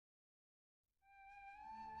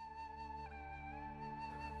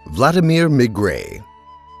Vladimir Megre.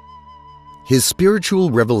 His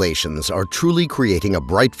spiritual revelations are truly creating a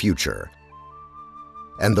bright future,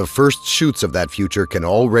 and the first shoots of that future can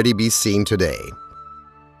already be seen today.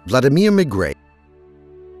 Vladimir Megre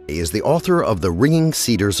is the author of the Ringing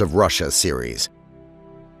Cedars of Russia series,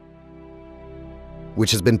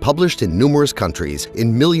 which has been published in numerous countries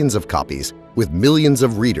in millions of copies with millions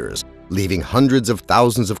of readers, leaving hundreds of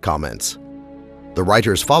thousands of comments. The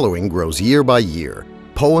writer's following grows year by year.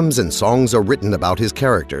 Poems and songs are written about his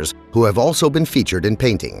characters, who have also been featured in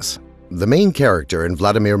paintings. The main character in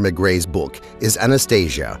Vladimir Megre's book is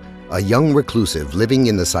Anastasia, a young reclusive living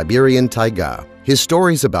in the Siberian taiga. His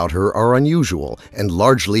stories about her are unusual and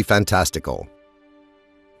largely fantastical.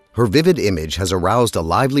 Her vivid image has aroused a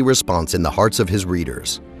lively response in the hearts of his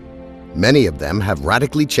readers. Many of them have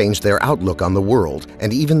radically changed their outlook on the world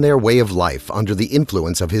and even their way of life under the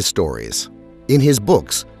influence of his stories. In his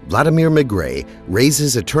books, Vladimir Megre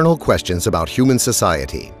raises eternal questions about human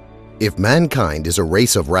society. If mankind is a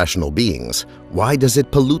race of rational beings, why does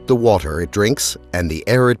it pollute the water it drinks and the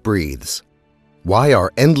air it breathes? Why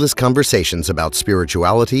are endless conversations about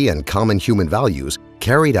spirituality and common human values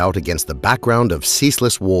carried out against the background of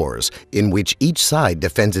ceaseless wars in which each side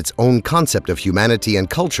defends its own concept of humanity and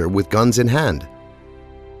culture with guns in hand?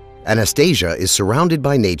 Anastasia is surrounded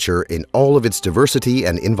by nature in all of its diversity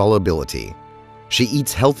and inviolability. She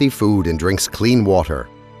eats healthy food and drinks clean water.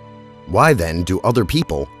 Why then do other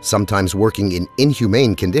people, sometimes working in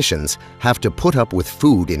inhumane conditions, have to put up with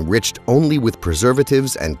food enriched only with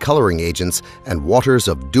preservatives and coloring agents and waters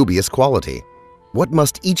of dubious quality? What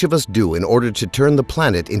must each of us do in order to turn the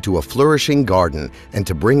planet into a flourishing garden and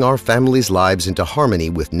to bring our families' lives into harmony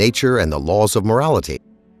with nature and the laws of morality?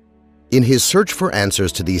 In his search for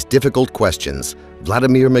answers to these difficult questions,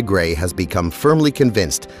 Vladimir Megre has become firmly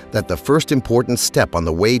convinced that the first important step on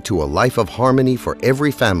the way to a life of harmony for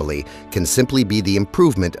every family can simply be the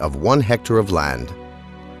improvement of 1 hectare of land.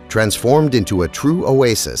 Transformed into a true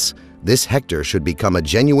oasis, this hectare should become a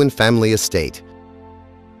genuine family estate.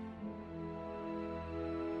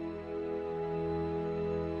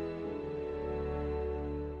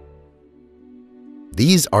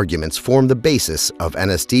 These arguments form the basis of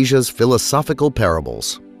Anastasia's philosophical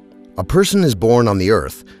parables. A person is born on the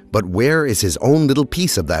earth, but where is his own little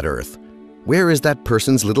piece of that earth? Where is that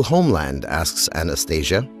person's little homeland, asks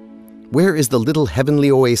Anastasia. Where is the little heavenly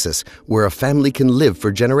oasis where a family can live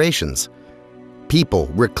for generations? People,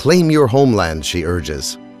 reclaim your homeland, she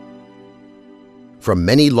urges. From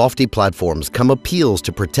many lofty platforms come appeals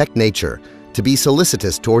to protect nature, to be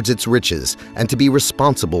solicitous towards its riches, and to be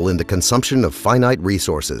responsible in the consumption of finite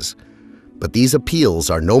resources. But these appeals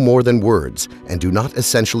are no more than words and do not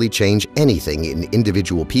essentially change anything in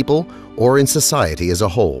individual people or in society as a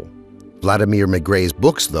whole. Vladimir Megre's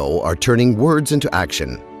books, though, are turning words into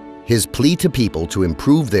action. His plea to people to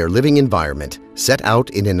improve their living environment, set out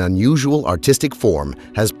in an unusual artistic form,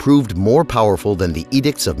 has proved more powerful than the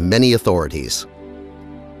edicts of many authorities.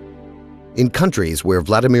 In countries where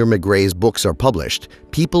Vladimir Megre's books are published,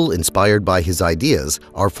 people inspired by his ideas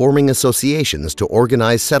are forming associations to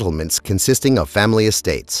organize settlements consisting of family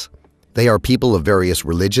estates. They are people of various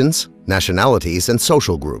religions, nationalities, and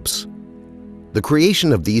social groups. The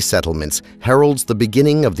creation of these settlements heralds the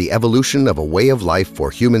beginning of the evolution of a way of life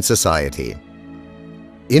for human society.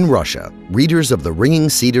 In Russia, readers of the Ringing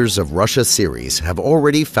Cedars of Russia series have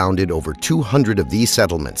already founded over 200 of these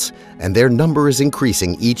settlements, and their number is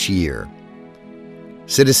increasing each year.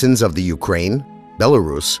 Citizens of the Ukraine,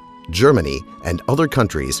 Belarus, Germany, and other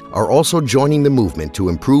countries are also joining the movement to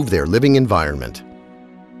improve their living environment.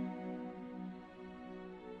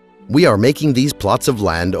 We are making these plots of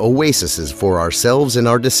land oases for ourselves and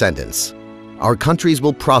our descendants. Our countries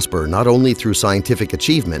will prosper not only through scientific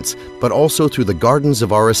achievements, but also through the gardens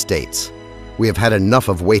of our estates. We have had enough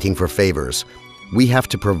of waiting for favors. We have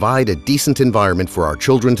to provide a decent environment for our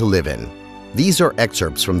children to live in. These are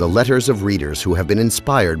excerpts from the letters of readers who have been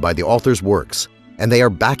inspired by the author's works, and they are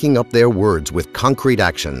backing up their words with concrete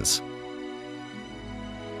actions.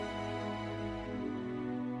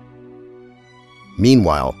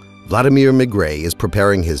 Meanwhile, Vladimir Megre is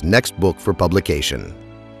preparing his next book for publication.